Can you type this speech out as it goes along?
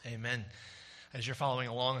Amen. As you're following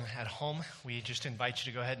along at home, we just invite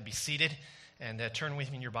you to go ahead and be seated and turn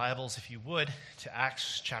with me in your Bibles, if you would, to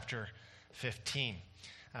Acts chapter 15.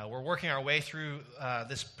 We're working our way through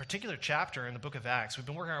this particular chapter in the book of Acts. We've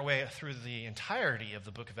been working our way through the entirety of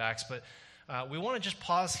the book of Acts, but we want to just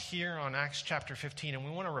pause here on Acts chapter 15, and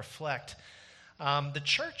we want to reflect. The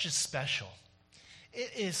church is special.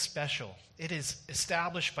 It is special. It is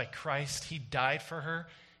established by Christ. He died for her.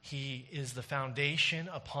 He is the foundation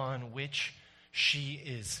upon which she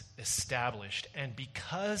is established. And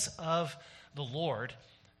because of the Lord,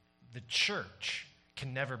 the church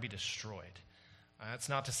can never be destroyed. That's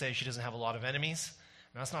not to say she doesn't have a lot of enemies.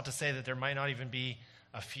 And that's not to say that there might not even be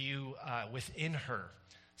a few within her,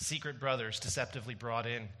 secret brothers deceptively brought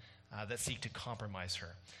in that seek to compromise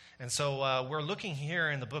her. And so we're looking here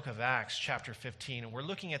in the book of Acts, chapter 15, and we're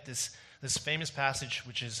looking at this famous passage,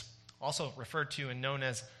 which is also referred to and known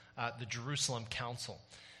as the Jerusalem Council.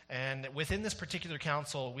 And within this particular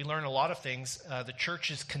council, we learn a lot of things. The church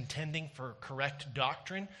is contending for correct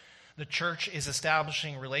doctrine. The church is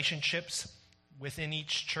establishing relationships within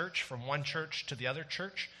each church, from one church to the other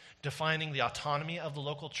church, defining the autonomy of the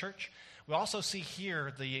local church. We also see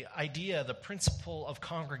here the idea, the principle of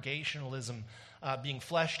congregationalism being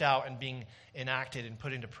fleshed out and being enacted and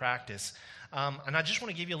put into practice. And I just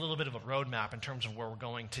want to give you a little bit of a roadmap in terms of where we're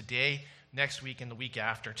going today, next week, and the week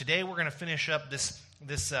after. Today we're going to finish up this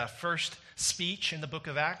first speech in the book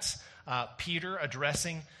of Acts, Peter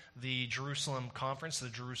addressing the Jerusalem conference, the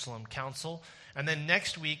Jerusalem council. And then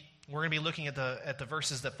next week we're going to be looking at the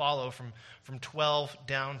verses that follow from 12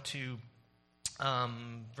 down to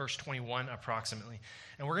verse 21 approximately.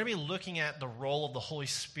 And we're going to be looking at the role of the Holy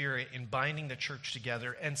Spirit in binding the church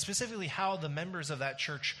together, and specifically how the members of that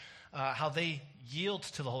church, how they yield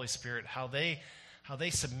to the Holy Spirit, how they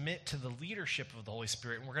submit to the leadership of the Holy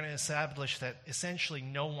Spirit. And we're going to establish that essentially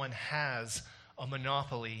no one has a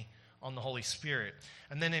monopoly on the Holy Spirit.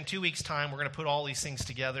 And then in 2 weeks' time, we're going to put all these things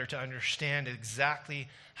together to understand exactly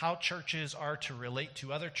how churches are to relate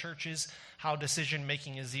to other churches, how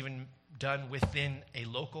decision-making is even done within a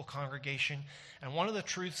local congregation. And one of the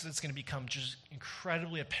truths that's going to become just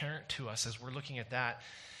incredibly apparent to us as we're looking at that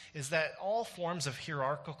is that all forms of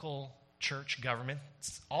hierarchical church government,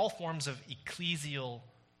 all forms of ecclesial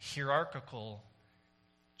hierarchical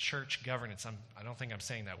church governance. I don't think I'm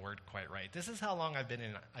saying that word quite right. This is how long I've been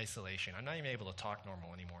in isolation. I'm not even able to talk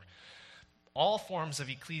normal anymore. All forms of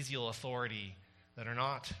ecclesial authority that are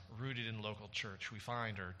not rooted in local church, we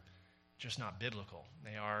find, are just not biblical.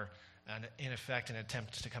 They are, in effect, an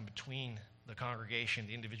attempt to come between the congregation,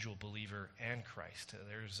 the individual believer, and Christ.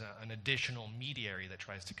 There's an additional mediator that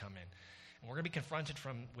tries to come in. And we're going to be confronted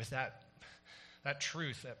with that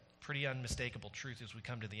truth, that pretty unmistakable truth, as we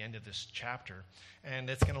come to the end of this chapter. And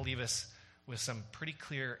it's going to leave us with some pretty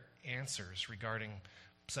clear answers regarding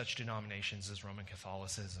such denominations as Roman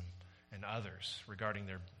Catholicism and others regarding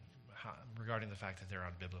the fact that they're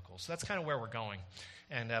unbiblical. So that's kind of where we're going.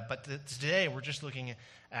 And but today we're just looking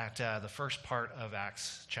at the first part of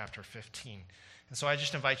Acts chapter 15. And so I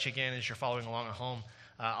just invite you again, as you're following along at home,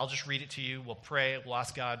 I'll just read it to you. We'll pray. We'll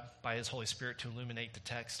ask God by His Holy Spirit to illuminate the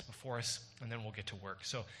text before us, and then we'll get to work.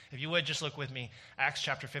 So if you would, just look with me. Acts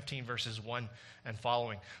chapter 15, verses 1 and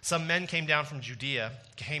following. Some men came down from Judea,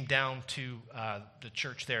 came down to the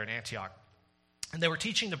church there in Antioch. And they were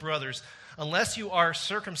teaching the brothers, unless you are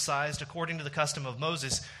circumcised according to the custom of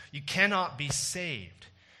Moses, you cannot be saved.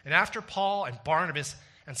 And after Paul and Barnabas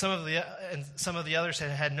and some of the others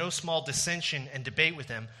had no small dissension and debate with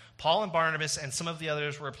them, Paul and Barnabas and some of the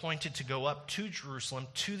others were appointed to go up to Jerusalem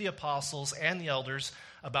to the apostles and the elders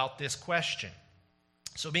about this question.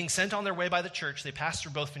 So being sent on their way by the church, they passed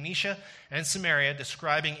through both Phoenicia and Samaria,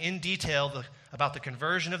 describing in detail about the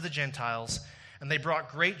conversion of the Gentiles, and they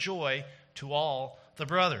brought great joy to all the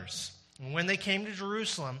brothers. And when they came to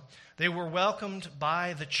Jerusalem, they were welcomed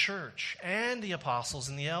by the church and the apostles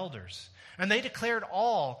and the elders. And they declared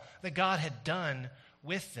all that God had done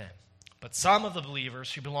with them. But some of the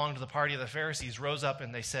believers who belonged to the party of the Pharisees rose up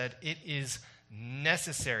and they said, it is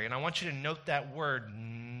necessary. And I want you to note that word,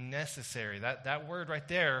 necessary. That word right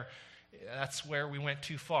there, that's where we went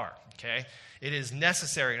too far, okay? It is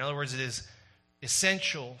necessary. In other words, it is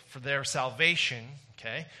essential for their salvation,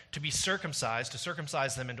 okay, to be circumcised, to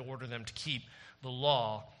circumcise them and to order them to keep the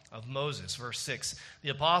law of Moses. Verse 6, the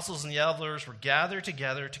apostles and the elders were gathered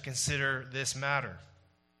together to consider this matter.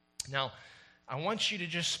 Now, I want you to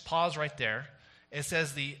just pause right there. It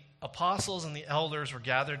says the apostles and the elders were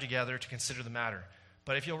gathered together to consider the matter.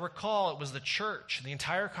 But if you'll recall, it was the church, the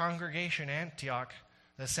entire congregation in Antioch,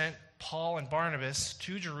 that sent Paul and Barnabas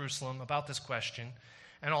to Jerusalem about this question.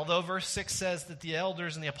 And although verse 6 says that the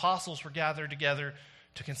elders and the apostles were gathered together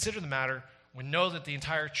to consider the matter, we know that the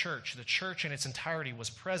entire church, the church in its entirety, was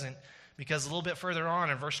present, because a little bit further on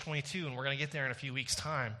in verse 22, and we're going to get there in a few weeks'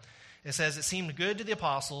 time, it says, it seemed good to the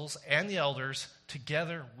apostles and the elders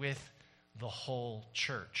together with the whole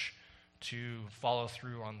church to follow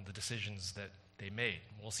through on the decisions that they made.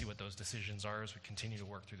 We'll see what those decisions are as we continue to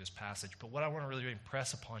work through this passage. But what I want to really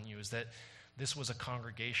impress upon you is that this was a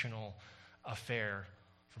congregational affair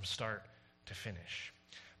from start to finish.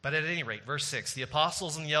 But at any rate, verse 6, the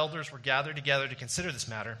apostles and the elders were gathered together to consider this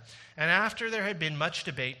matter. And after there had been much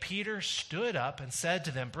debate, Peter stood up and said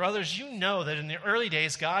to them, brothers, you know that in the early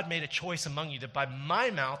days God made a choice among you that by my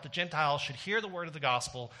mouth the Gentiles should hear the word of the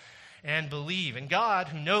gospel and believe. And God,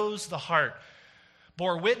 who knows the heart,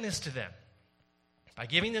 bore witness to them by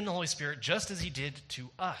giving them the Holy Spirit just as he did to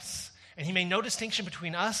us. And he made no distinction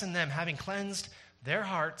between us and them, having cleansed their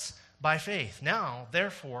hearts by faith. Now,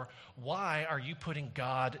 therefore, why are you putting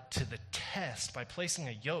God to the test by placing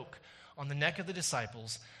a yoke on the neck of the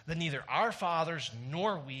disciples that neither our fathers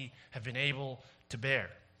nor we have been able to bear?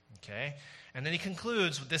 Okay? And then he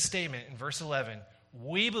concludes with this statement in verse 11.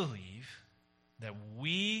 We believe that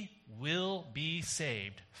we will be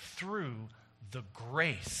saved through the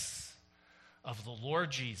grace of the Lord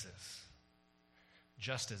Jesus,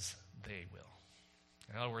 just as they will.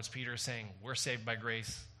 In other words, Peter is saying, we're saved by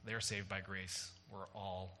grace, they're saved by grace, we're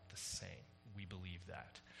all the same. We believe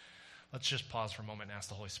that. Let's just pause for a moment and ask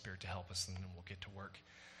the Holy Spirit to help us, and then we'll get to work.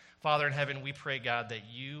 Father in heaven, we pray, God, that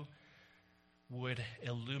you would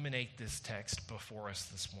illuminate this text before us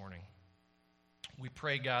this morning. We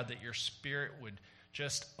pray, God, that your Spirit would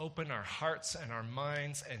just open our hearts and our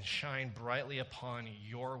minds and shine brightly upon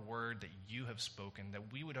your word that you have spoken,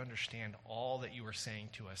 that we would understand all that you are saying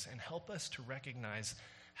to us, and help us to recognize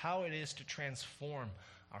how it is to transform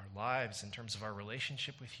our lives in terms of our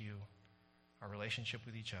relationship with you, our relationship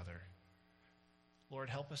with each other. Lord,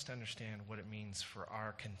 help us to understand what it means for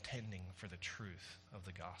our contending for the truth of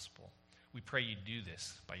the gospel. We pray you do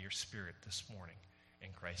this by your Spirit this morning.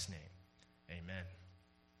 In Christ's name, amen.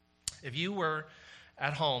 If you were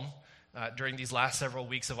at home during these last several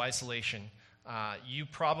weeks of isolation, you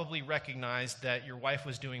probably recognized that your wife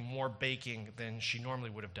was doing more baking than she normally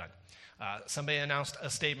would have done. Somebody announced a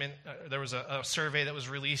statement. There was a survey that was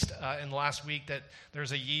released in the last week that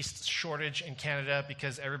there's a yeast shortage in Canada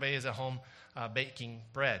because everybody is at home baking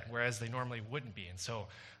bread, whereas they normally wouldn't be. And so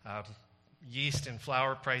yeast and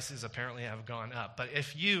flour prices apparently have gone up. But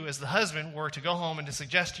if you, as the husband, were to go home and to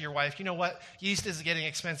suggest to your wife, you know what, yeast is getting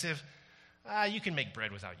expensive, you can make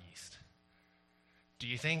bread without yeast. Do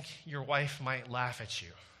you think your wife might laugh at you?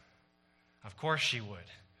 Of course she would.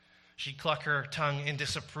 She'd cluck her tongue in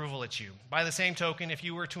disapproval at you. By the same token, if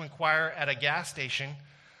you were to inquire at a gas station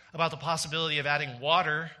about the possibility of adding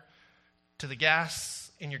water to the gas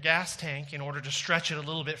in your gas tank in order to stretch it a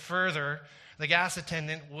little bit further, the gas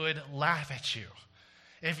attendant would laugh at you.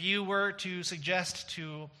 If you were to suggest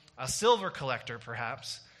to a silver collector,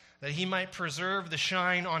 perhaps, that he might preserve the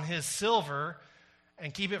shine on his silver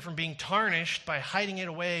and keep it from being tarnished by hiding it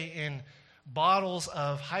away in bottles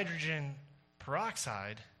of hydrogen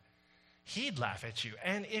peroxide, he'd laugh at you.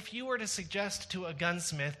 And if you were to suggest to a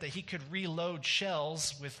gunsmith that he could reload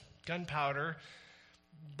shells with gunpowder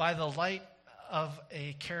by the light of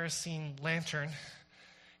a kerosene lantern,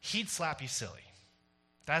 he'd slap you silly.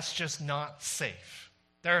 That's just not safe.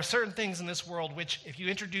 There are certain things in this world which, if you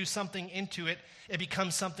introduce something into it, it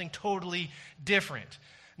becomes something totally different.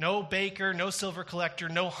 No baker, no silver collector,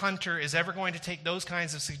 no hunter is ever going to take those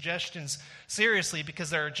kinds of suggestions seriously,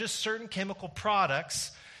 because there are just certain chemical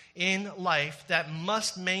products in life that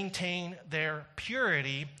must maintain their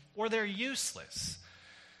purity or they're useless.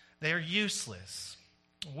 They're useless.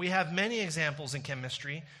 We have many examples in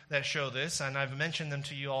chemistry that show this, and I've mentioned them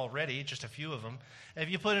to you already, just a few of them. If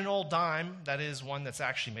you put an old dime, that is one that's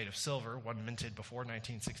actually made of silver, one minted before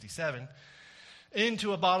 1967,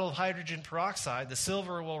 into a bottle of hydrogen peroxide, the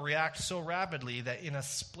silver will react so rapidly that in a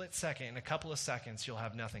split second, in a couple of seconds, you'll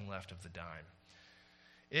have nothing left of the dime.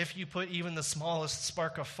 If you put even the smallest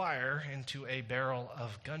spark of fire into a barrel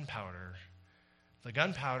of gunpowder, the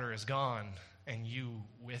gunpowder is gone and you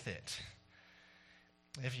with it.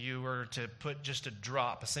 If you were to put just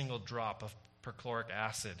a single drop of perchloric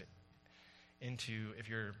acid if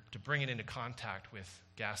you're to bring it into contact with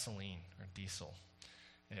gasoline or diesel,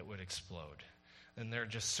 it would explode. And there are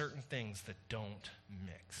just certain things that don't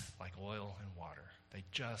mix, like oil and water. They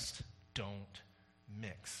just don't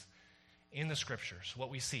mix. In the scriptures,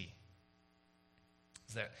 what we see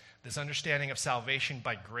is that this understanding of salvation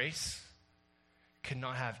by grace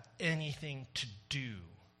cannot have anything to do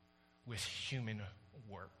with human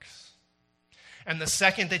works. And the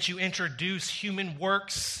second that you introduce human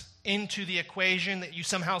works into the equation, that you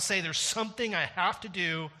somehow say there's something I have to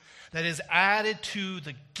do that is added to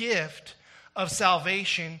the gift of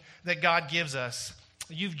salvation that God gives us,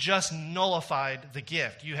 you've just nullified the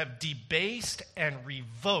gift. You have debased and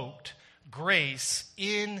revoked grace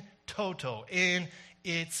in toto, in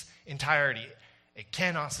its entirety. It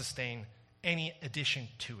cannot sustain any addition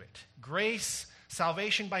to it. Grace,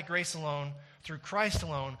 salvation by grace alone, through Christ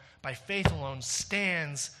alone, by faith alone,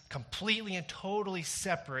 stands completely and totally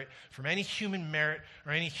separate from any human merit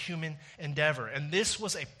or any human endeavor. And this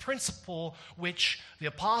was a principle which the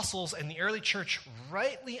apostles and the early church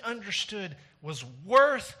rightly understood was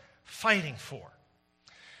worth fighting for.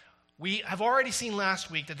 We have already seen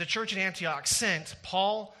last week that the church at Antioch sent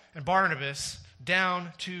Paul and Barnabas down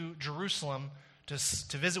to Jerusalem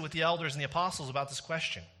to visit with the elders and the apostles about this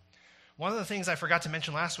question. One of the things I forgot to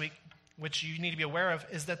mention last week, which you need to be aware of,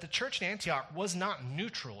 is that the church in Antioch was not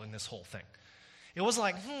neutral in this whole thing. It was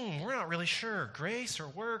like, we're not really sure. Grace or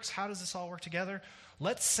works, how does this all work together?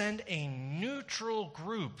 Let's send a neutral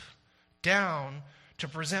group down to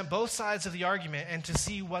present both sides of the argument and to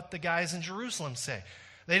see what the guys in Jerusalem say.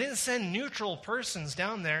 They didn't send neutral persons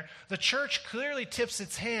down there. The church clearly tips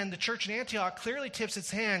its hand. The church in Antioch clearly tips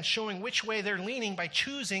its hand, showing which way they're leaning by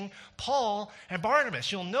choosing Paul and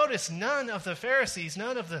Barnabas. You'll notice none of the Pharisees,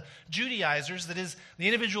 none of the Judaizers, that is, the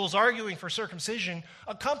individuals arguing for circumcision,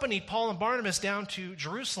 accompanied Paul and Barnabas down to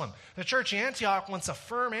Jerusalem. The church in Antioch wants a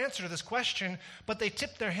firm answer to this question, but they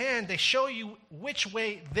tip their hand. They show you which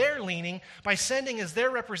way they're leaning by sending as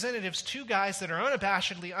their representatives two guys that are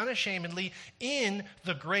unabashedly, unashamedly in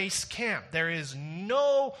the grace camp. There is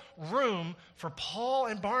no room for Paul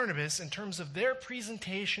and Barnabas in terms of their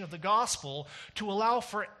presentation of the gospel to allow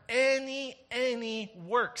for any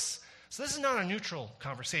works. So this is not a neutral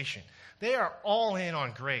conversation. They are all in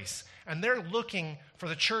on grace, and they're looking for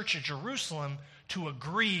the church at Jerusalem to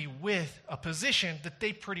agree with a position that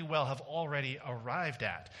they pretty well have already arrived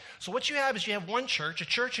at. So what you have is you have one church, a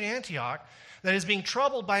church in Antioch, that is being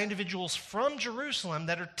troubled by individuals from Jerusalem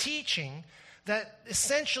that are teaching that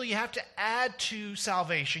essentially you have to add to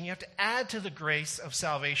salvation, you have to add to the grace of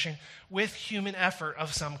salvation with human effort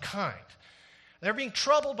of some kind. They're being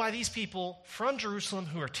troubled by these people from Jerusalem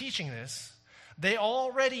who are teaching this. They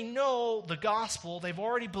already know the gospel. They've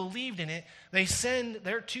already believed in it. They send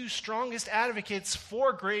their two strongest advocates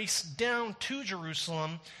for grace down to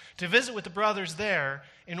Jerusalem to visit with the brothers there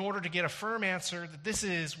in order to get a firm answer that this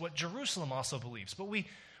is what Jerusalem also believes. But we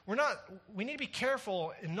need to be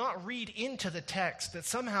careful and not read into the text that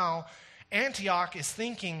somehow Antioch is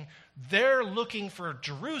thinking they're looking for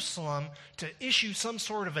Jerusalem to issue some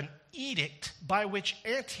sort of an edict by which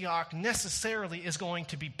Antioch necessarily is going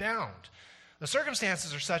to be bound. The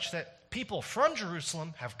circumstances are such that people from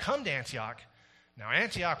Jerusalem have come to Antioch. Now,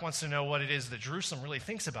 Antioch wants to know what it is that Jerusalem really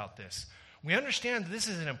thinks about this. We understand that this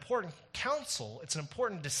is an important council. It's an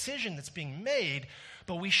important decision that's being made,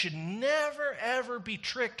 but we should never, ever be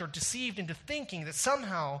tricked or deceived into thinking that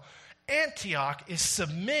somehow Antioch is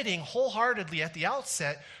submitting wholeheartedly at the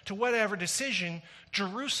outset to whatever decision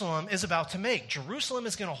Jerusalem is about to make. Jerusalem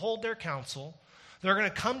is going to hold their council. They're going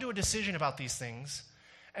to come to a decision about these things.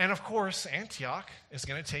 And of course, Antioch is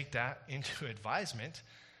going to take that into advisement.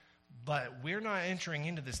 But we're not entering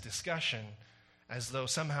into this discussion as though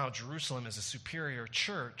somehow Jerusalem is a superior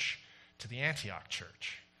church to the Antioch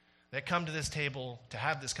church. They come to this table to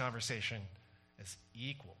have this conversation as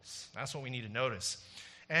equals. That's what we need to notice.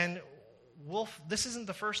 And this isn't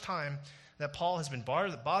the first time that Paul has been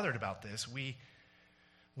bothered about this. We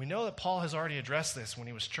know that Paul has already addressed this when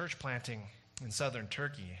he was church planting in southern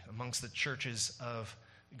Turkey amongst the churches of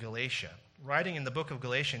Galatia. Writing in the book of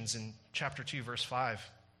Galatians in chapter 2, verse 5,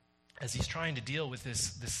 as he's trying to deal with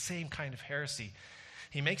this same kind of heresy,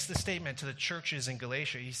 he makes the statement to the churches in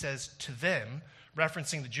Galatia. He says, to them,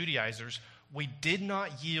 referencing the Judaizers, we did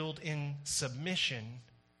not yield in submission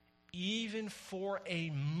even for a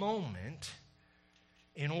moment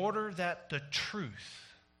in order that the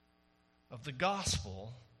truth of the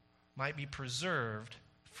gospel might be preserved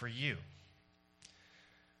for you.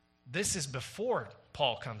 This is before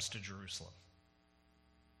Paul comes to Jerusalem.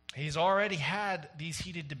 He's already had these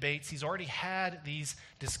heated debates. He's already had these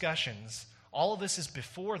discussions. All of this is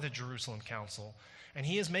before the Jerusalem Council. And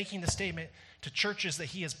he is making the statement to churches that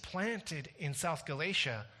he has planted in South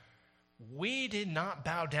Galatia, we did not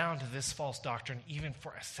bow down to this false doctrine even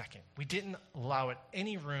for a second. We didn't allow it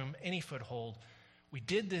any room, any foothold. We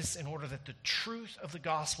did this in order that the truth of the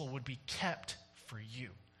gospel would be kept for you.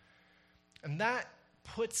 And that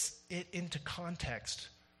puts it into context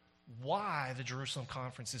why the Jerusalem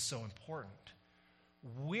conference is so important.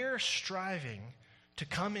 we're striving to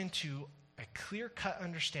come into a clear-cut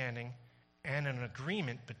understanding and an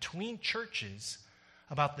agreement between churches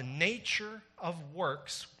about the nature of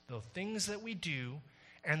works, the things that we do,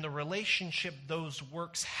 and the relationship those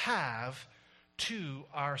works have to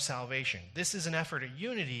our salvation. This is an effort at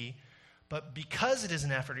unity, but because it is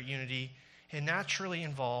an effort at unity, it naturally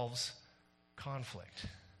involves conflict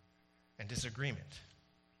and disagreement.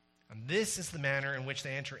 And this is the manner in which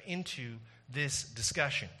they enter into this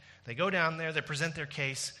discussion. They go down there, they present their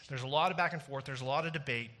case, there's a lot of back and forth, there's a lot of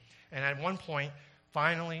debate, and at one point,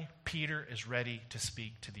 finally, Peter is ready to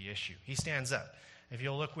speak to the issue. He stands up. If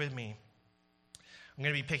you'll look with me, I'm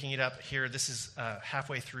going to be picking it up here. This is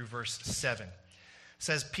halfway through verse 7. It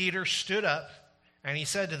says, Peter stood up, and he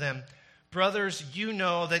said to them, "Brothers, you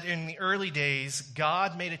know that in the early days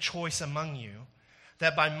God made a choice among you,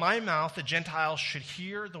 that by my mouth the Gentiles should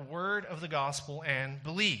hear the word of the gospel and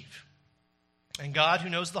believe. And God, who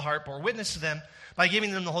knows the heart, bore witness to them by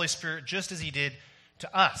giving them the Holy Spirit just as he did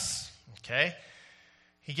to us." Okay?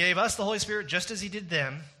 He gave us the Holy Spirit just as he did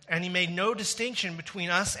them, and he made no distinction between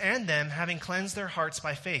us and them, having cleansed their hearts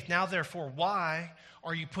by faith. Now, therefore, why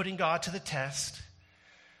are you putting God to the test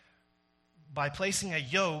by placing a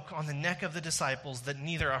yoke on the neck of the disciples that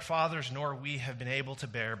neither our fathers nor we have been able to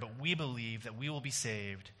bear, but we believe that we will be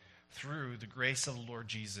saved through the grace of the Lord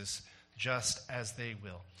Jesus, just as they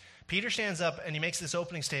will? Peter stands up and he makes this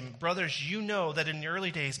opening statement. "Brothers, you know that in the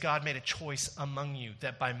early days God made a choice among you,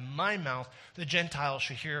 that by my mouth the Gentiles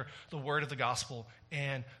should hear the word of the gospel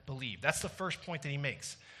and believe." That's the first point that he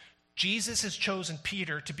makes. Jesus has chosen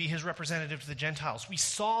Peter to be his representative to the Gentiles. We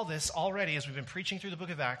saw this already as we've been preaching through the book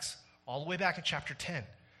of Acts, all the way back in chapter 10.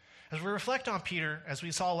 As we reflect on Peter, as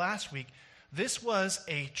we saw last week, this was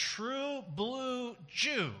a true blue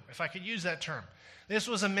Jew, if I could use that term. This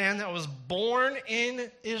was a man that was born in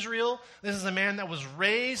Israel. This is a man that was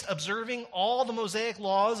raised observing all the Mosaic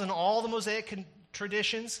laws and all the Mosaic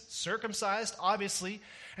traditions, circumcised, obviously,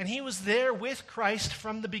 and he was there with Christ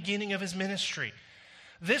from the beginning of his ministry.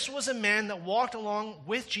 This was a man that walked along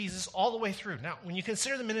with Jesus all the way through. Now, when you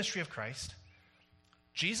consider the ministry of Christ,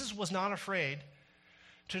 Jesus was not afraid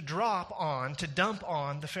to dump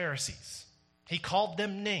on the Pharisees. He called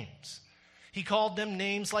them names. He called them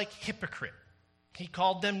names like hypocrite. He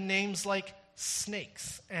called them names like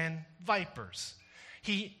snakes and vipers.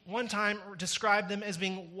 He one time described them as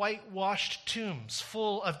being whitewashed tombs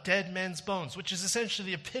full of dead men's bones, which is essentially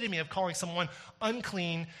the epitome of calling someone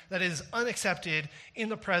unclean, that is unaccepted in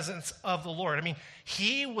the presence of the Lord. I mean,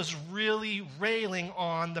 he was really railing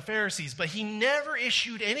on the Pharisees, but he never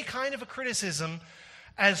issued any kind of a criticism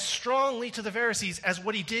as strongly to the Pharisees as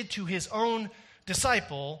what he did to his own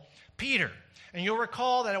disciple, Peter. And you'll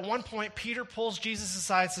recall that at one point, Peter pulls Jesus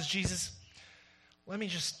aside and says, "Jesus, let me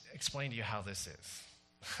just explain to you how this is."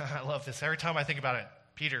 I love this. Every time I think about it,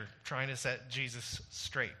 Peter trying to set Jesus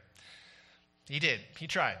straight. He did. He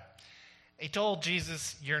tried. He told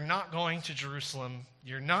Jesus, "You're not going to Jerusalem.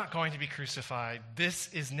 You're not going to be crucified. This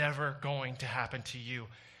is never going to happen to you."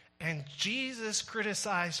 And Jesus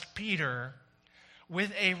criticized Peter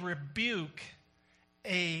with a rebuke,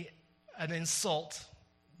 an insult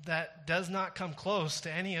that does not come close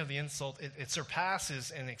to any of the insult. It surpasses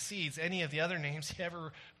and exceeds any of the other names he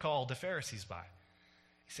ever called the Pharisees by.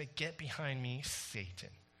 He said, "Get behind me, Satan."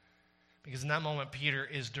 Because in that moment, Peter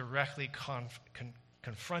is directly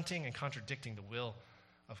confronting and contradicting the will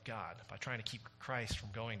of God by trying to keep Christ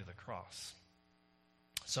from going to the cross.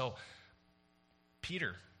 So,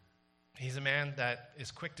 Peter, he's a man that is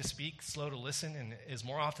quick to speak, slow to listen, and is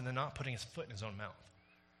more often than not putting his foot in his own mouth.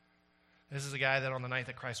 This is a guy that on the night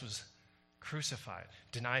that Christ was crucified,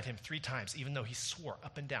 denied him 3 times, even though he swore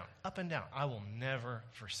up and down, "I will never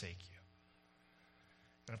forsake you."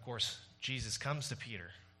 And of course, Jesus comes to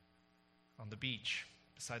Peter on the beach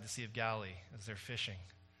beside the Sea of Galilee as they're fishing.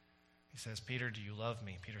 He says, "Peter, do you love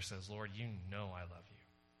me?" Peter says, "Lord, you know I love you."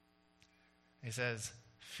 He says,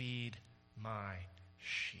 "Feed my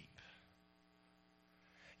sheep."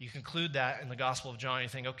 You conclude that in the Gospel of John, you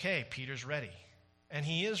think, okay, Peter's ready. And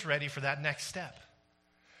he is ready for that next step.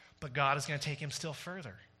 But God is going to take him still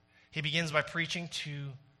further. He begins by preaching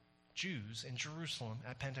to Jews in Jerusalem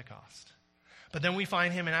at Pentecost. But then we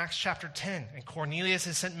find him in Acts chapter 10, and Cornelius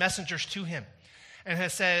has sent messengers to him and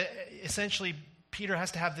has said, essentially, Peter has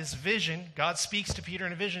to have this vision. God speaks to Peter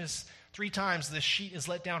in a vision. 3 times this sheet is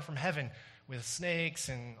let down from heaven with snakes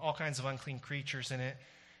and all kinds of unclean creatures in it.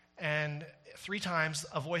 And 3 times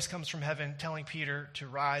a voice comes from heaven telling Peter to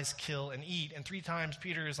rise, kill, and eat. And 3 times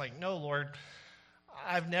Peter is like, "No, Lord,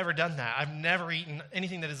 I've never done that. I've never eaten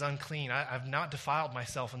anything that is unclean. I've not defiled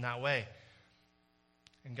myself in that way."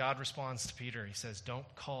 And God responds to Peter. He says, don't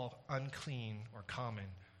call unclean or common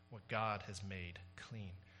what God has made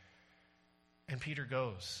clean. And Peter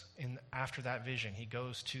goes, after that vision, he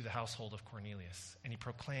goes to the household of Cornelius, and he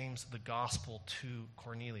proclaims the gospel to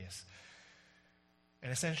Cornelius.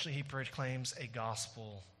 And essentially, he proclaims a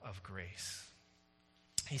gospel of grace.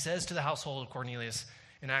 He says to the household of Cornelius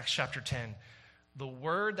in Acts chapter 10, the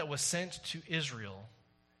word that was sent to Israel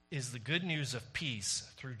is the good news of peace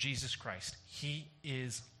through Jesus Christ. He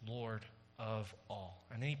is Lord of all.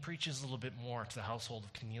 And then he preaches a little bit more to the household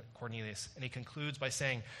of Cornelius, and he concludes by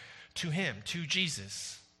saying, to him, to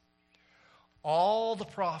Jesus, all the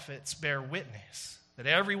prophets bear witness that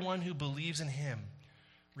everyone who believes in him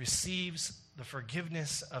receives the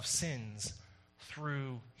forgiveness of sins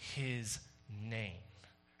through his name.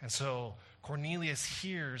 And so Cornelius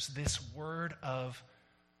hears this word of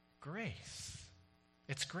grace.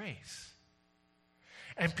 It's grace.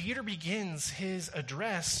 And Peter begins his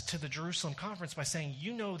address to the Jerusalem conference by saying,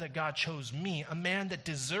 you know that God chose me, a man that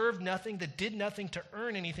deserved nothing, that did nothing to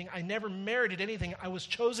earn anything. I never merited anything. I was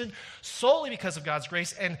chosen solely because of God's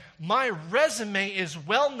grace, and my resume is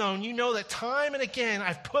well known. You know that time and again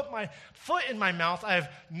I've put my foot in my mouth. I've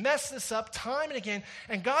messed this up time and again,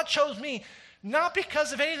 and God chose me not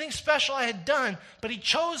because of anything special I had done, but he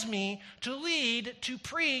chose me to lead, to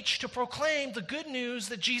preach, to proclaim the good news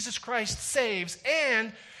that Jesus Christ saves.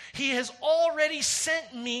 And he has already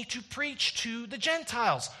sent me to preach to the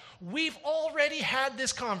Gentiles. We've already had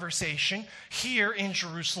this conversation here in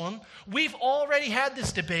Jerusalem. We've already had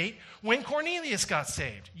this debate when Cornelius got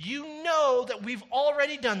saved. You know that we've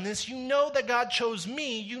already done this. You know that God chose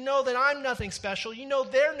me. You know that I'm nothing special. You know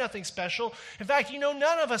they're nothing special. In fact, you know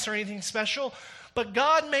none of us are anything special. But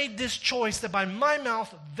God made this choice that by my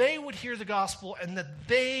mouth they would hear the gospel and that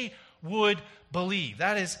they would believe.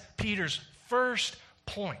 That is Peter's first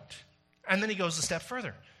point. And then he goes a step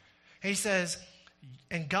further. He says,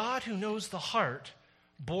 and God who knows the heart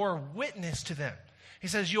bore witness to them. He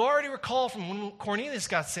says, you already recall from when Cornelius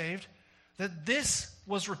got saved that this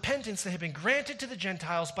was repentance that had been granted to the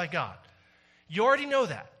Gentiles by God. You already know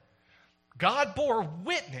that. God bore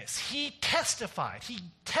witness. He testified. He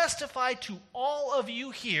testified to all of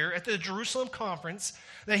you here at the Jerusalem conference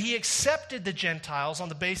that he accepted the Gentiles on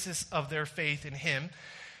the basis of their faith in him.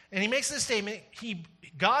 And he makes this statement,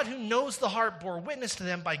 God who knows the heart bore witness to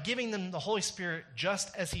them by giving them the Holy Spirit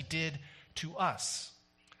just as he did to us.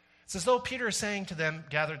 It's as though Peter is saying to them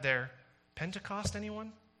gathered there, Pentecost,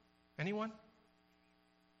 anyone? Anyone?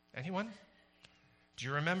 Anyone? Do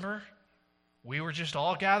you remember? We were just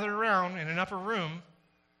all gathered around in an upper room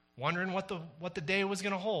wondering what the day was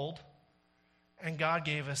going to hold, and God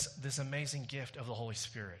gave us this amazing gift of the Holy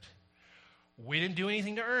Spirit. We didn't do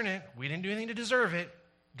anything to earn it. We didn't do anything to deserve it.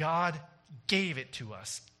 God gave it to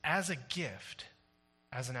us as a gift,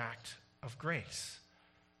 as an act of grace.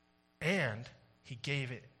 And he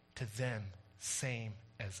gave it to them, same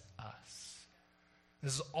as us.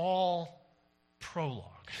 This is all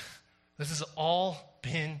prologue. This has all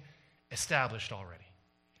been established already.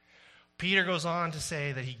 Peter goes on to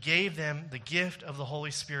say that he gave them the gift of the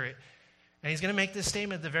Holy Spirit. And he's going to make this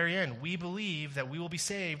statement at the very end. We believe that we will be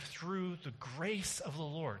saved through the grace of the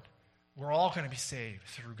Lord. We're all going to be saved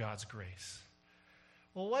through God's grace.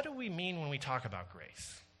 Well, what do we mean when we talk about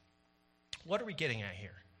grace? What are we getting at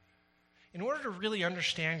here? In order to really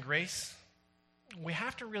understand grace, we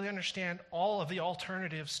have to really understand all of the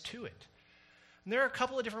alternatives to it. And there are a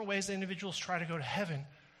couple of different ways that individuals try to go to heaven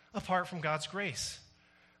apart from God's grace.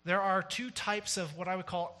 There are two types of what I would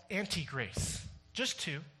call anti-grace. Just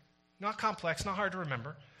two. Not complex, not hard to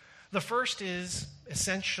remember. The first is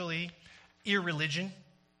essentially irreligion.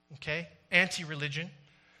 Okay? Anti-religion.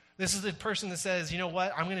 This is the person that says, you know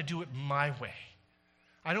what? I'm going to do it my way.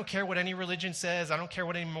 I don't care what any religion says. I don't care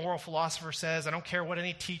what any moral philosopher says. I don't care what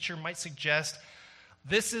any teacher might suggest.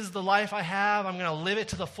 This is the life I have. I'm going to live it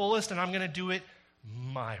to the fullest, and I'm going to do it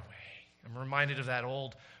my way. I'm reminded of that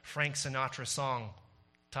old Frank Sinatra song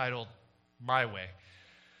titled My Way.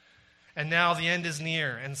 And now the end is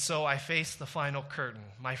near, and so I face the final curtain.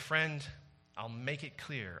 My friend, I'll make it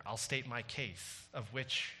clear. I'll state my case, of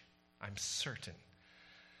which I'm certain.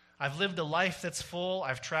 I've lived a life that's full.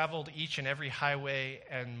 I've traveled each and every highway,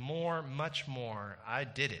 and more, much more. I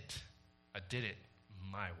did it. I did it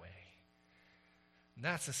my way. And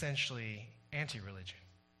that's essentially anti-religion.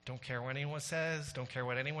 Don't care what anyone says. Don't care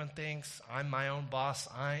what anyone thinks. I'm my own boss.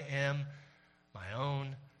 I am my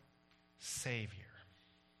own Savior.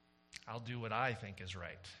 I'll do what I think is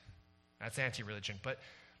right. That's anti-religion. But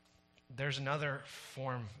there's another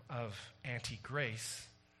form of anti-grace,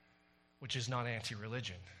 which is not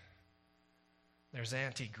anti-religion. there's an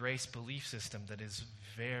anti-grace belief system that is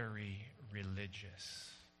very religious.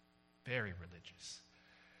 Very religious.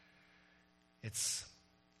 It's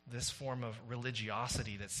this form of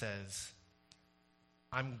religiosity that says,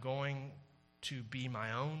 I'm going to be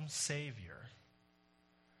my own savior,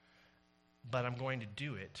 but I'm going to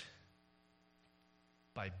do it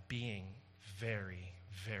by being very,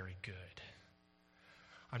 very good.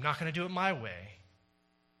 I'm not going to do it my way,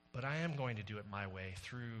 but I am going to do it my way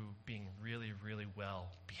through being really, really well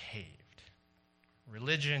behaved.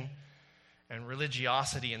 Religion and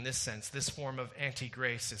religiosity in this sense, this form of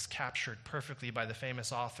anti-grace, is captured perfectly by the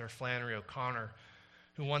famous author Flannery O'Connor,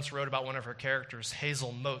 who once wrote about one of her characters,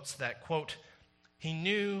 Hazel Motes, that, quote, he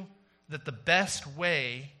knew that the best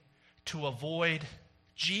way to avoid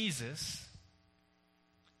Jesus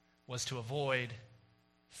was to avoid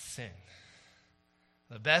sin.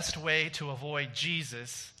 The best way to avoid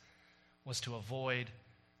Jesus was to avoid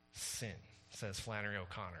sin, says Flannery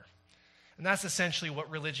O'Connor. And that's essentially what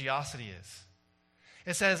religiosity is.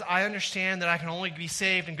 It says, I understand that I can only be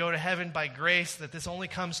saved and go to heaven by grace, that this only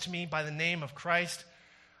comes to me by the name of Christ.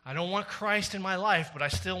 I don't want Christ in my life, but I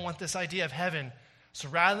still want this idea of heaven. So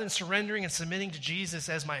rather than surrendering and submitting to Jesus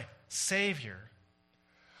as my Savior,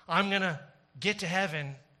 I'm going to get to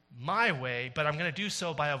heaven my way, but I'm going to do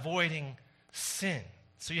so by avoiding sin.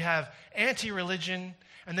 So you have anti-religion,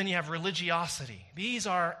 and then you have religiosity. These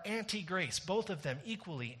are anti-grace, both of them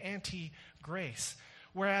equally anti-grace.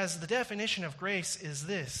 Whereas the definition of grace is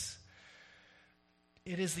this: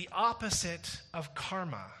 it is the opposite of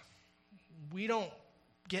karma. We don't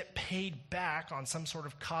get paid back on some sort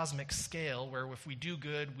of cosmic scale where if we do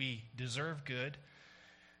good, we deserve good.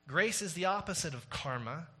 Grace is the opposite of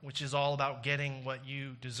karma, which is all about getting what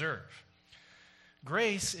you deserve.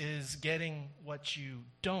 Grace is getting what you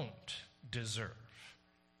don't deserve.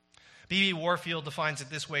 B.B. Warfield defines it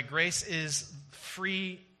this way: grace is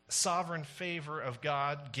free, sovereign favor of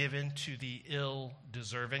God given to the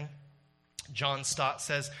ill-deserving. John Stott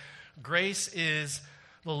says, grace is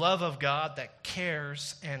the love of God that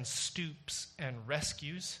cares and stoops and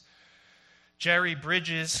rescues. Jerry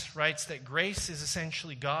Bridges writes that grace is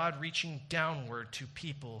essentially God reaching downward to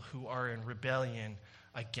people who are in rebellion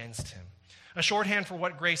against him. A shorthand for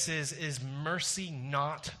what grace is mercy,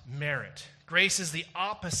 not merit. Grace is the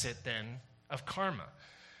opposite, then, of karma.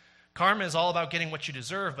 Karma is all about getting what you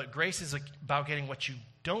deserve, but grace is about getting what you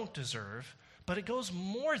don't deserve. But it goes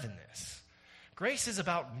more than this. Grace is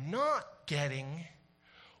about not getting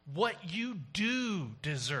what you do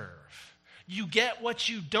deserve. You get what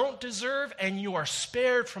you don't deserve, and you are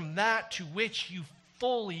spared from that to which you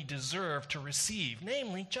fully deserve to receive,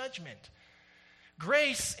 namely judgment.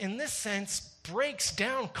 Grace, in this sense, breaks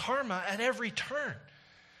down karma at every turn.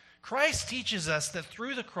 Christ teaches us that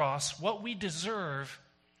through the cross, what we deserve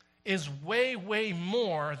is way, way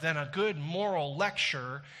more than a good moral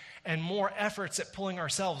lecture and more efforts at pulling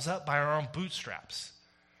ourselves up by our own bootstraps.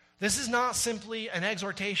 This is not simply an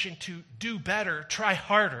exhortation to do better, try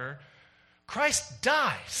harder. Christ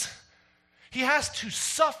dies. He has to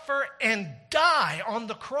suffer and die on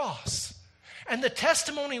the cross. And the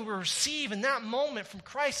testimony we receive in that moment from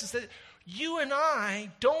Christ is that you and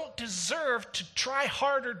I don't deserve to try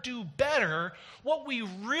harder, do better. What we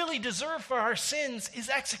really deserve for our sins is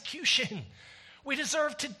execution. We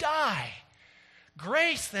deserve to die.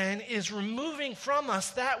 Grace, then, is removing from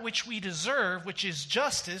us that which we deserve, which is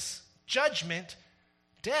justice, judgment,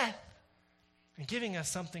 death, and giving us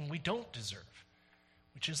something we don't deserve,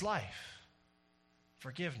 which is life,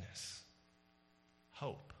 forgiveness,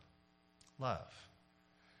 hope, love.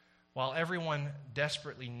 While everyone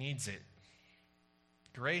desperately needs it,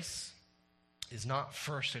 grace is not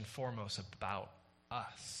first and foremost about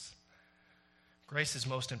us. Grace is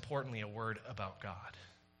most importantly a word about God.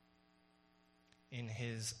 In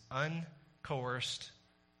his uncoerced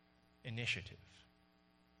initiative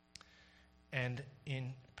and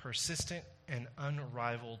in persistent and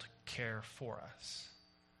unrivaled care for us,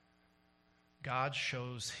 God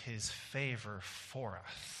shows his favor for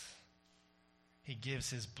us. He gives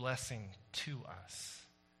his blessing to us,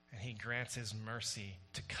 and he grants his mercy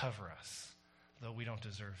to cover us, though we don't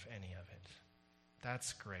deserve any of it.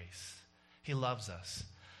 That's grace. He loves us.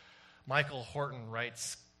 Michael Horton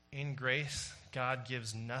writes, in grace, God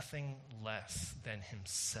gives nothing less than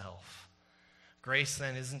himself. Grace,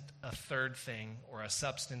 then, isn't a third thing or a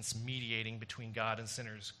substance mediating between God and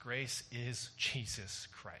sinners. Grace is Jesus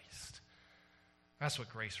Christ. That's what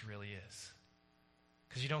grace really is.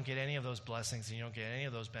 Because you don't get any of those blessings and you don't get any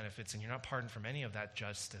of those benefits and you're not pardoned from any of that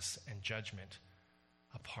justice and judgment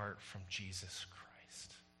apart from Jesus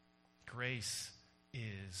Christ. Grace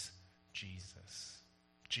is Jesus.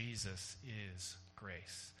 Jesus is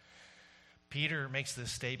grace. Peter makes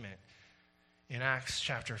this statement in Acts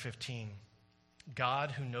chapter 15.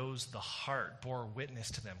 God, who knows the heart, bore witness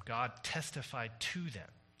to them. God testified to them.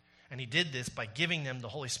 And he did this by giving them the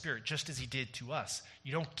Holy Spirit, just as he did to us.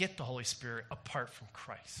 You don't get the Holy Spirit apart from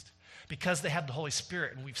Christ. Because they have the Holy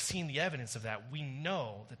Spirit, and we've seen the evidence of that, we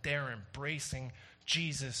know that they are embracing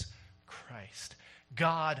Jesus Christ.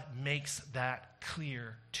 God makes that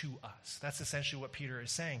clear to us. That's essentially what Peter is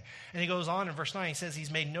saying. And he goes on in verse 9, he says, he's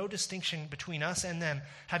made no distinction between us and them,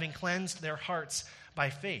 having cleansed their hearts by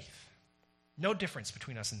faith. No difference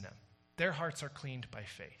between us and them. Their hearts are cleaned by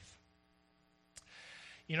faith.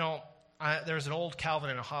 You know, there's an old Calvin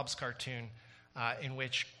and Hobbes cartoon in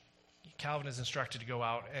which Calvin is instructed to go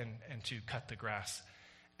out and to cut the grass.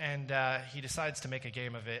 And he decides to make a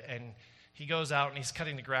game of it, and he goes out and he's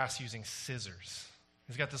cutting the grass using scissors.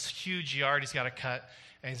 He's got this huge yard he's got to cut,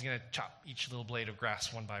 and he's going to chop each little blade of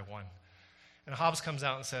grass one by one. And Hobbes comes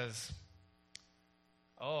out and says,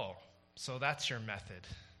 oh, so that's your method,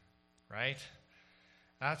 right?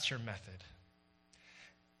 That's your method.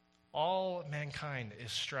 All mankind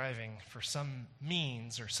is striving for some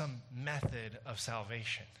means or some method of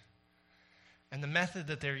salvation. And the method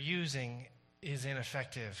that they're using is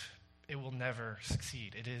ineffective. It will never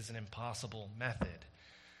succeed. It is an impossible method.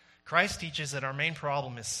 Christ teaches that our main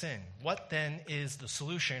problem is sin. What then is the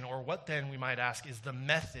solution, or what then, we might ask, is the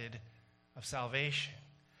method of salvation?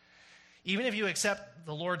 Even if you accept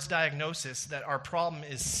the Lord's diagnosis that our problem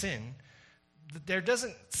is sin, there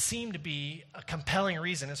doesn't seem to be a compelling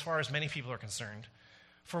reason, as far as many people are concerned,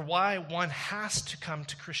 for why one has to come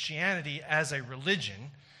to Christianity as a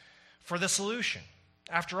religion for the solution.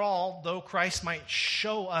 After all, though Christ might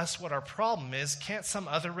show us what our problem is, can't some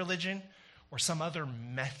other religion or some other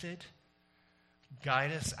method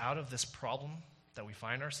guide us out of this problem that we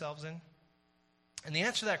find ourselves in? And the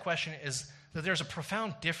answer to that question is that there's a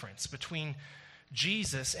profound difference between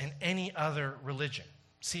Jesus and any other religion.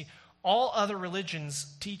 See, all other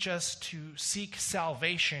religions teach us to seek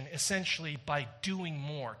salvation essentially by doing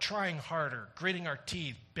more, trying harder, gritting our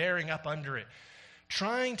teeth, bearing up under it,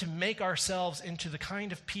 trying to make ourselves into the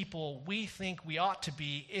kind of people we think we ought to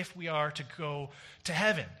be if we are to go to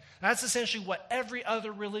heaven. That's essentially what every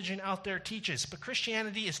other religion out there teaches. But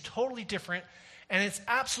Christianity is totally different, and it's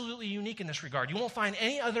absolutely unique in this regard. You won't find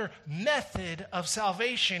any other method of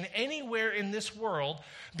salvation anywhere in this world,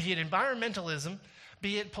 be it environmentalism,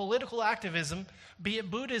 be it political activism, be it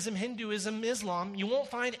Buddhism, Hinduism, Islam. You won't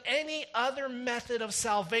find any other method of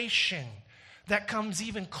salvation that comes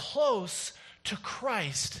even close to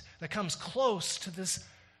Christ, that comes close to this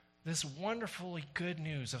wonderfully good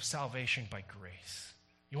news of salvation by grace.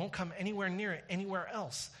 You won't come anywhere near it anywhere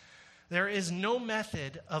else. There is no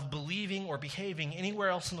method of believing or behaving anywhere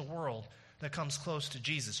else in the world that comes close to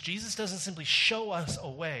Jesus. Jesus doesn't simply show us a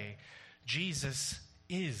way. Jesus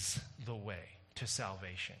is the way to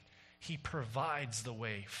salvation. He provides the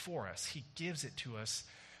way for us. He gives it to us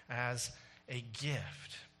as a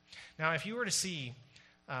gift. Now, if you were to see,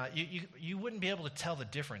 you wouldn't be able to tell the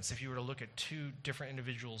difference if you were to look at two different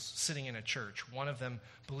individuals sitting in a church, one of them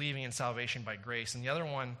believing in salvation by grace and the other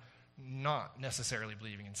one not necessarily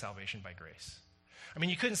believing in salvation by grace. I mean,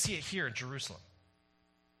 you couldn't see it here in Jerusalem.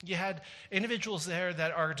 You had individuals there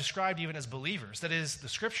that are described even as believers. That is, the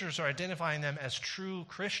scriptures are identifying them as true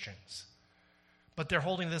Christians. But they're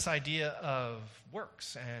holding this idea of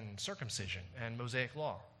works and circumcision and Mosaic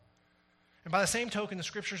law. And by the same token, the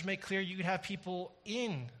scriptures make clear you could have people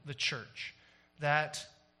in the church that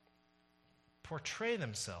portray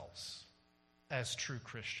themselves as true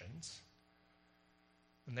Christians.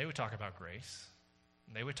 And they would talk about grace.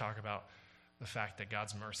 And they would talk about the fact that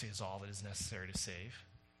God's mercy is all that is necessary to save.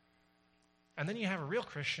 And then you have a real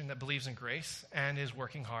Christian that believes in grace and is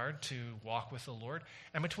working hard to walk with the Lord.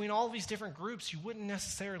 And between all these different groups, you wouldn't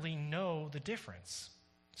necessarily know the difference.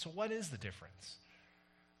 So what is the difference?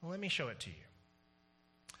 Well, let me show it to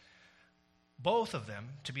you. Both of them,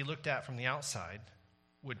 to be looked at from the outside,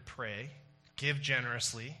 would pray, give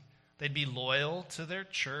generously. They'd be loyal to their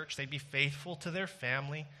church. They'd be faithful to their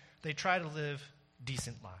family. They'd try to live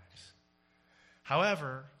decent lives.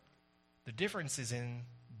 However, the difference is in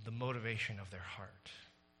the motivation of their heart.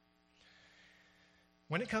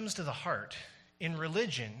 When it comes to the heart, in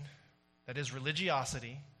religion, that is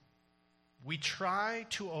religiosity, we try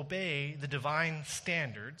to obey the divine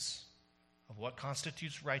standards of what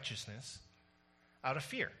constitutes righteousness out of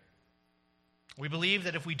fear. We believe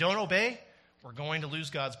that if we don't obey, we're going to lose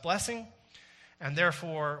God's blessing, and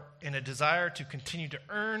therefore, in a desire to continue to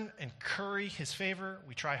earn and curry his favor,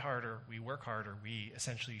 we try harder, we work harder, we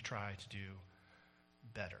essentially try to do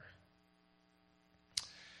better.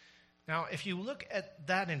 Now, if you look at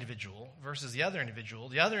that individual versus the other individual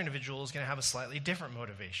is going to have a slightly different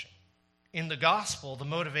motivation. In the gospel, the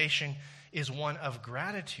motivation is one of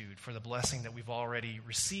gratitude for the blessing that we've already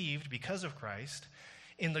received because of Christ.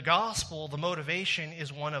 In the gospel, the motivation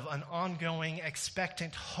is one of an ongoing,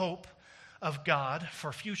 expectant hope of God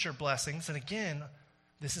for future blessings. And again,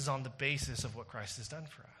 this is on the basis of what Christ has done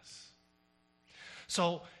for us.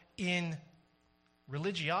 So in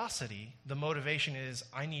religiosity, the motivation is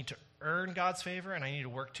I need to earn God's favor and I need to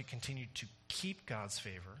work to continue to keep God's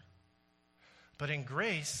favor. But in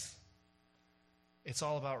grace, it's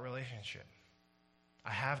all about relationship.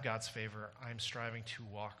 I have God's favor. I'm striving to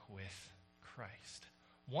walk with Christ.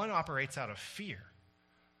 One operates out of fear,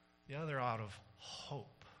 the other out of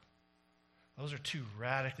hope. Those are two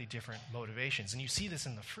radically different motivations. And you see this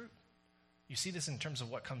in the fruit. You see this in terms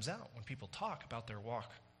of what comes out when people talk about their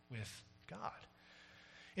walk with God.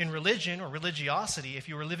 In religion or religiosity, if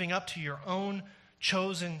you were living up to your own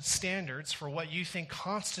chosen standards for what you think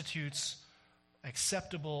constitutes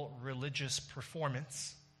acceptable religious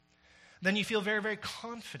performance, then you feel very, very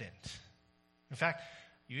confident. In fact,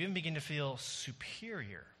 you even begin to feel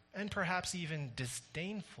superior and perhaps even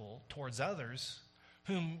disdainful towards others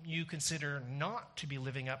whom you consider not to be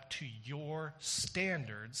living up to your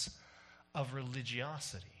standards of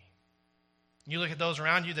religiosity. You look at those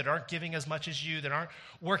around you that aren't giving as much as you, that aren't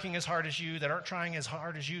working as hard as you, that aren't trying as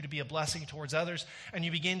hard as you to be a blessing towards others, and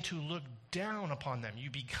you begin to look down upon them. You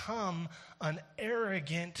become an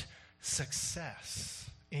arrogant success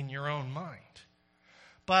in your own mind.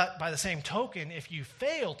 But by the same token, if you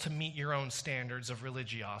fail to meet your own standards of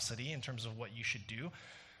religiosity in terms of what you should do,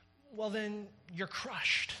 well then you're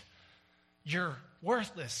crushed. You're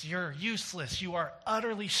worthless. You're useless. You are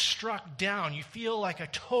utterly struck down. You feel like a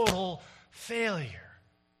total failure.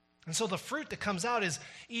 And so the fruit that comes out is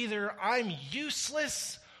either I'm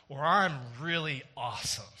useless or I'm really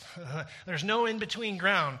awesome. There's no in-between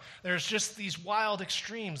ground. There's just these wild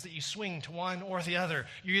extremes that you swing to one or the other.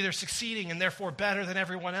 You're either succeeding and therefore better than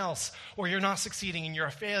everyone else, or you're not succeeding and you're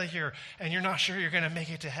a failure and you're not sure you're going to make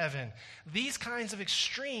it to heaven. These kinds of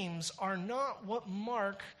extremes are not what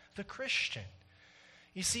mark the Christian.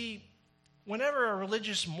 You see, whenever a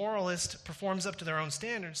religious moralist performs up to their own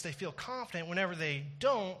standards, they feel confident. Whenever they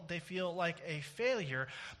don't, they feel like a failure.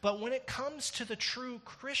 But when it comes to the true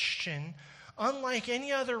Christian, unlike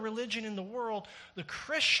any other religion in the world, the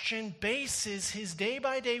Christian bases his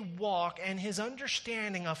day-by-day walk and his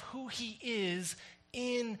understanding of who he is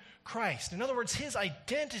in Christ. In other words, his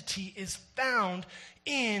identity is found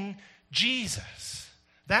in Jesus.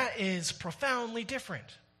 That is profoundly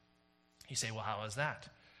different. You say, well, how is that?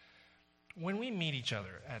 When we meet each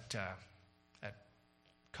other at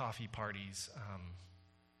coffee parties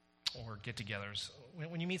or get-togethers,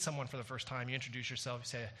 when you meet someone for the first time, you introduce yourself, you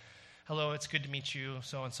say, hello, it's good to meet you,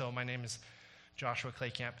 so-and-so, my name is Joshua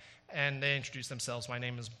Claycamp, and they introduce themselves, my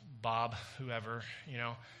name is Bob, whoever,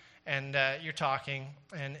 and you're talking,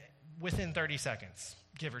 and within 30 seconds,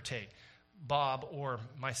 give or take, Bob or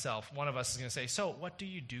myself, one of us is going to say, so what do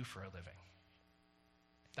you do for a living?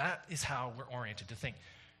 That is how we're oriented to think.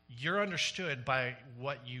 You're understood by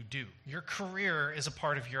what you do. Your career is a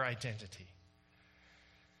part of your identity.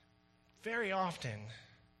 Very often,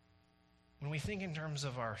 when we think in terms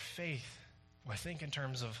of our faith, we think in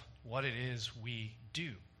terms of what it is we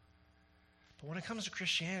do. But when it comes to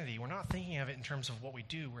Christianity, we're not thinking of it in terms of what we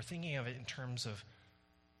do. We're thinking of it in terms of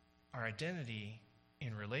our identity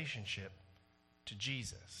in relationship to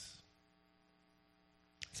Jesus.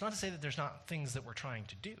 It's not to say that there's not things that we're trying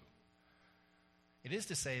to do. It is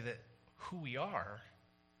to say that who we are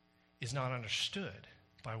is not understood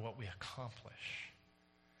by what we accomplish.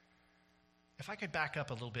 If I could back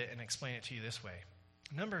up a little bit and explain it to you this way.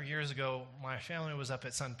 A number of years ago, my family was up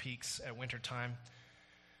at Sun Peaks at wintertime.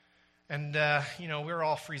 And, we were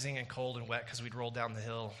all freezing and cold and wet because we'd rolled down the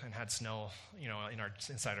hill and had snow,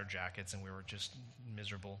 inside our jackets, and we were just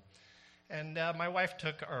miserable. And my wife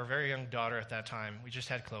took our very young daughter at that time, we just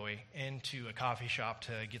had Chloe, into a coffee shop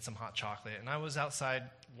to get some hot chocolate. And I was outside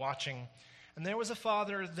watching, and there was a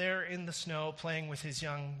father there in the snow playing with his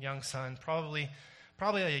young son, probably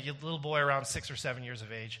a little boy around 6 or 7 years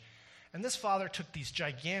of age. And this father took these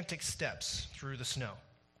gigantic steps through the snow,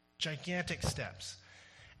 gigantic steps.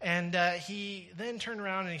 And he then turned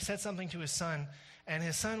around and he said something to his son, and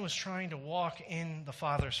his son was trying to walk in the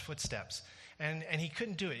father's footsteps. And he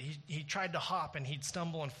couldn't do it. He tried to hop, and he'd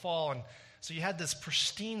stumble and fall. And so you had this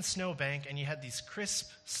pristine snowbank, and you had these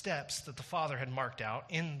crisp steps that the father had marked out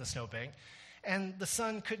in the snowbank. And the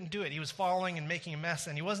son couldn't do it. He was falling and making a mess,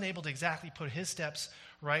 and he wasn't able to exactly put his steps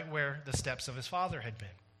right where the steps of his father had been.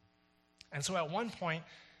 And so at one point,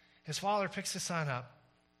 His father picks his son up,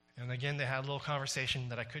 and again they had a little conversation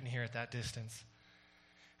that I couldn't hear at that distance.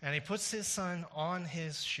 And he puts his son on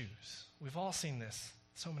his shoes. We've all seen this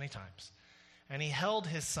so many times. And he held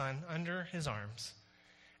his son under his arms.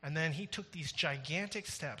 And then he took these gigantic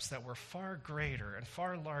steps that were far greater and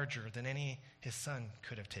far larger than any his son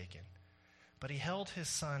could have taken. But he held his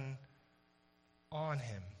son on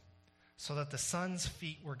him so that the son's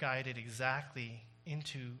feet were guided exactly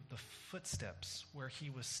into the footsteps where he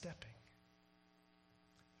was stepping.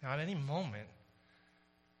 Now, at any moment,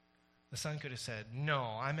 the son could have said,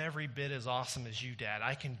 "No, I'm every bit as awesome as you, Dad.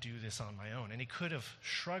 I can do this on my own." And he could have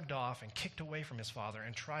shrugged off and kicked away from his father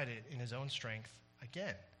and tried it in his own strength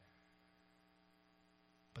again.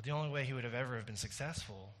 But the only way he would have ever have been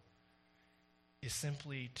successful is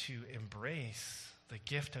simply to embrace the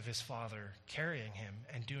gift of his father carrying him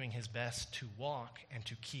and doing his best to walk and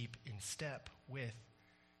to keep in step with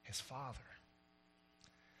his father.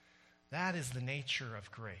 That is the nature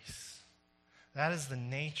of grace. That is the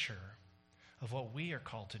nature of what we are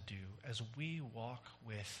called to do as we walk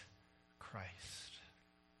with Christ.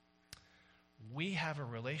 We have a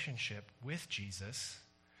relationship with Jesus.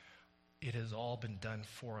 It has all been done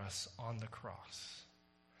for us on the cross.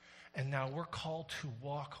 And now we're called to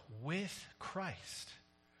walk with Christ.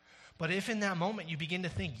 But if in that moment you begin to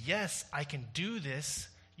think, yes, I can do this,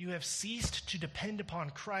 you have ceased to depend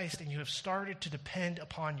upon Christ and you have started to depend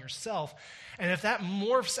upon yourself. And if that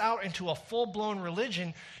morphs out into a full-blown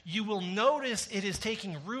religion, you will notice it is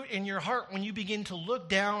taking root in your heart when you begin to look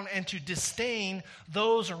down and to disdain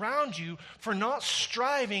those around you for not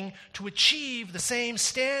striving to achieve the same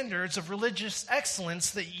standards of religious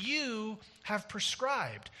excellence that you have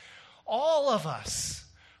prescribed. All of us,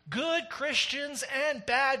 good Christians and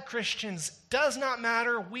bad Christians, does not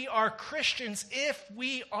matter. We are Christians if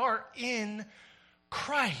we are in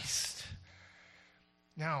Christ.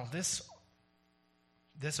 Now, this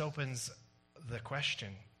opens the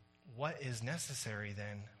question, what is necessary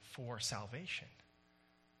then for salvation?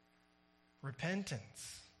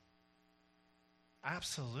 Repentance.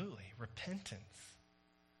 Absolutely, repentance.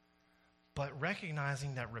 But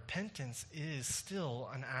recognizing that repentance is still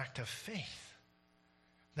an act of faith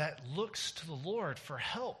that looks to the Lord for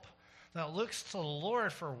help, that looks to the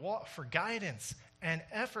Lord for guidance and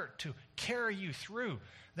effort to carry you through,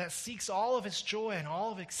 that seeks all of its joy and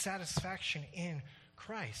all of its satisfaction in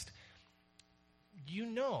Christ. You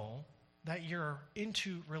know that you're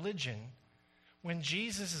into religion when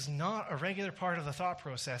Jesus is not a regular part of the thought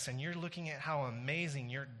process and you're looking at how amazing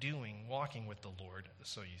you're doing walking with the Lord,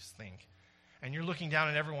 so you think. And you're looking down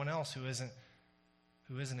at everyone else who isn't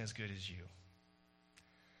as good as you.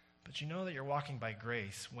 But you know that you're walking by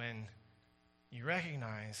grace when you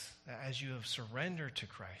recognize that as you have surrendered to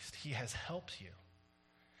Christ, he has helped you.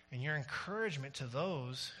 And your encouragement to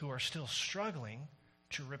those who are still struggling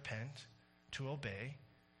to repent, to obey,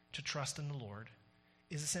 to trust in the Lord,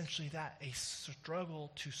 is essentially that, a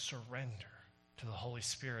struggle to surrender to the Holy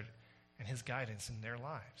Spirit and his guidance in their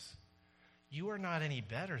lives. You are not any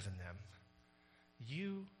better than them.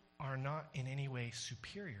 You are not in any way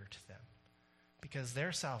superior to them, because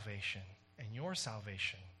their salvation and your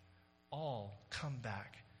salvation all come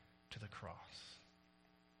back to the cross.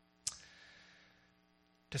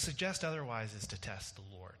 To suggest otherwise is to test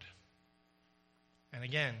the Lord. And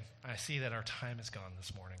again, I see that our time is gone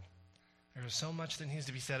this morning. There's so much that needs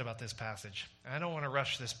to be said about this passage. I don't want to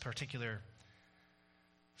rush this particular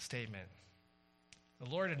statement. The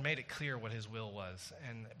Lord had made it clear what his will was,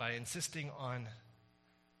 and by insisting on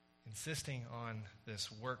this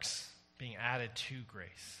works being added to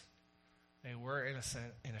grace, they were in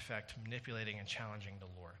effect manipulating and challenging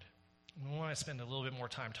the Lord. And we want to spend a little bit more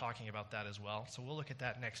time talking about that as well, so we'll look at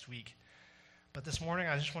that next week. But this morning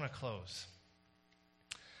I just want to close.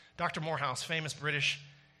 Dr. Morehouse, famous British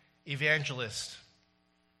evangelist,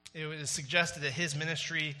 it was suggested that his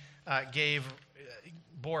ministry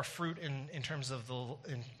bore fruit in terms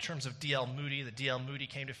of D.L. Moody. That D.L. Moody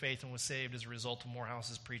came to faith and was saved as a result of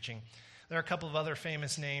Morehouse's preaching. There are a couple of other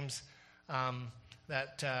famous names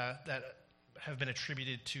that have been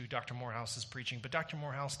attributed to Dr. Morehouse's preaching. But Dr.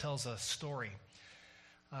 Morehouse tells a story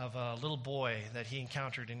of a little boy that he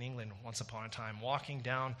encountered in England once upon a time, walking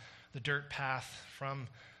down the dirt path from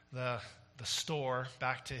the store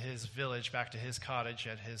back to his village, back to his cottage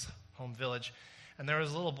at his home village. And there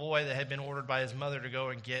was a little boy that had been ordered by his mother to go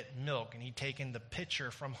and get milk. And he'd taken the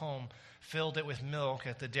pitcher from home, filled it with milk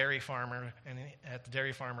at the dairy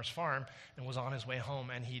farmer's farm, and was on his way home.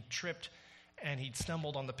 And he'd tripped and he'd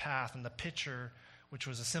stumbled on the path, and the pitcher, which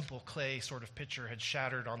was a simple clay sort of pitcher, had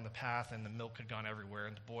shattered on the path, and the milk had gone everywhere.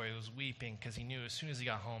 And the boy was weeping because he knew as soon as he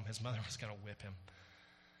got home, his mother was going to whip him.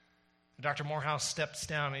 Dr. Morehouse steps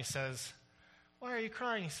down and he says, "Why are you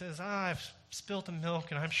crying?" He says, "I've spilled the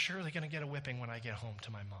milk and I'm surely going to get a whipping when I get home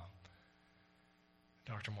to my mom."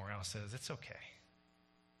 Dr. Morehouse says, "It's okay.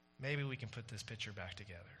 Maybe we can put this picture back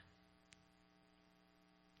together."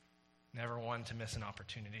 Never one to miss an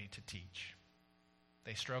opportunity to teach.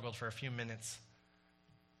 They struggled for a few minutes.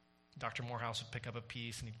 Dr. Morehouse would pick up a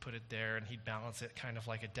piece and he'd put it there and he'd balance it kind of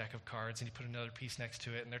like a deck of cards, and he'd put another piece next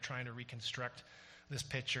to it, and they're trying to reconstruct this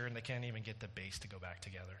picture and they can't even get the base to go back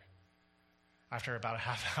together. After about a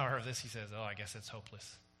half hour of this, he says, "Oh, I guess it's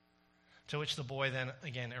hopeless." To which the boy then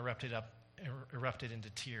again erupted into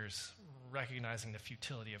tears, recognizing the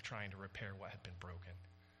futility of trying to repair what had been broken.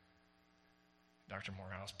 Dr.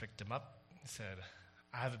 Morehouse picked him up and said,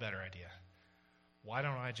 "I have a better idea. Why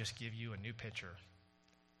don't I just give you a new pitcher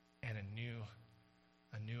and a new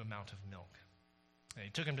amount of milk?" And he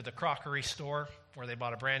took him to the crockery store where they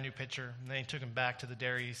bought a brand new pitcher, and then he took him back to the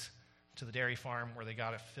dairy farm where they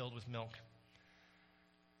got it filled with milk.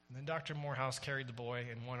 And then Dr. Morehouse carried the boy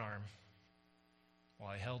in one arm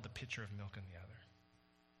while he held the pitcher of milk in the other.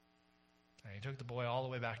 And he took the boy all the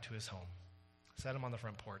way back to his home, set him on the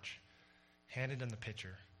front porch, handed him the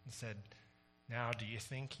pitcher, and said, "Now, do you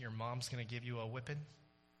think your mom's going to give you a whipping?"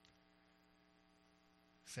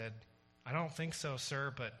 He said, "I don't think so,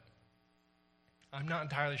 sir, but I'm not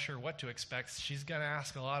entirely sure what to expect. She's going to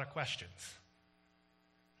ask a lot of questions."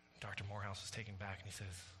 Dr. Morehouse was taken back, and he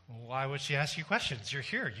says, "Well, why would she ask you questions? You're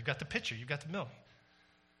here. You've got the pitcher. You've got the milk."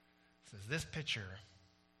 He says, "This pitcher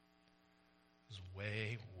is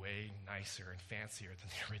way, way nicer and fancier than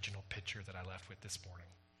the original pitcher that I left with this morning."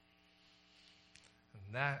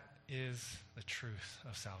 And that is the truth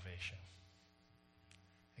of salvation.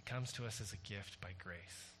 It comes to us as a gift by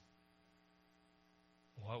grace.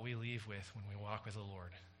 What we leave with when we walk with the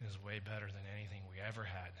Lord is way better than anything we ever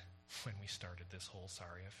had when we started this whole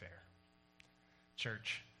sorry affair.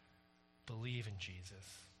 Church, believe in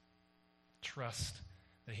Jesus. Trust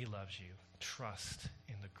that he loves you. Trust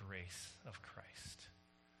in the grace of Christ.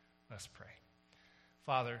 Let's pray.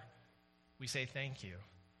 Father, we say thank you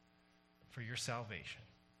for your salvation.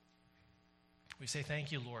 We say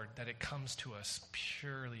thank you, Lord, that it comes to us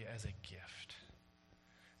purely as a gift.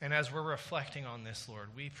 And as we're reflecting on this,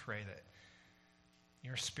 Lord, we pray that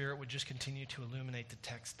your Spirit would just continue to illuminate the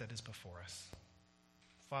text that is before us.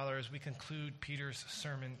 Father, as we conclude Peter's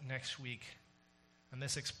sermon next week on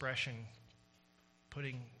this expression,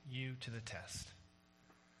 putting you to the test,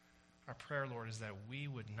 our prayer, Lord, is that we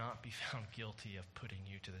would not be found guilty of putting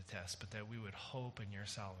you to the test, but that we would hope in your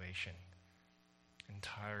salvation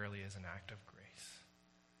entirely as an act of grace.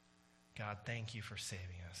 God, thank you for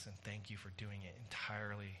saving us, and thank you for doing it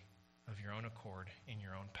entirely of your own accord in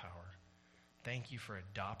your own power. Thank you for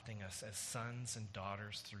adopting us as sons and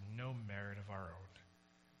daughters through no merit of our own,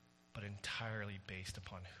 but entirely based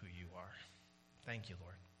upon who you are. Thank you,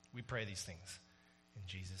 Lord. We pray these things in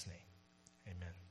Jesus' name. Amen.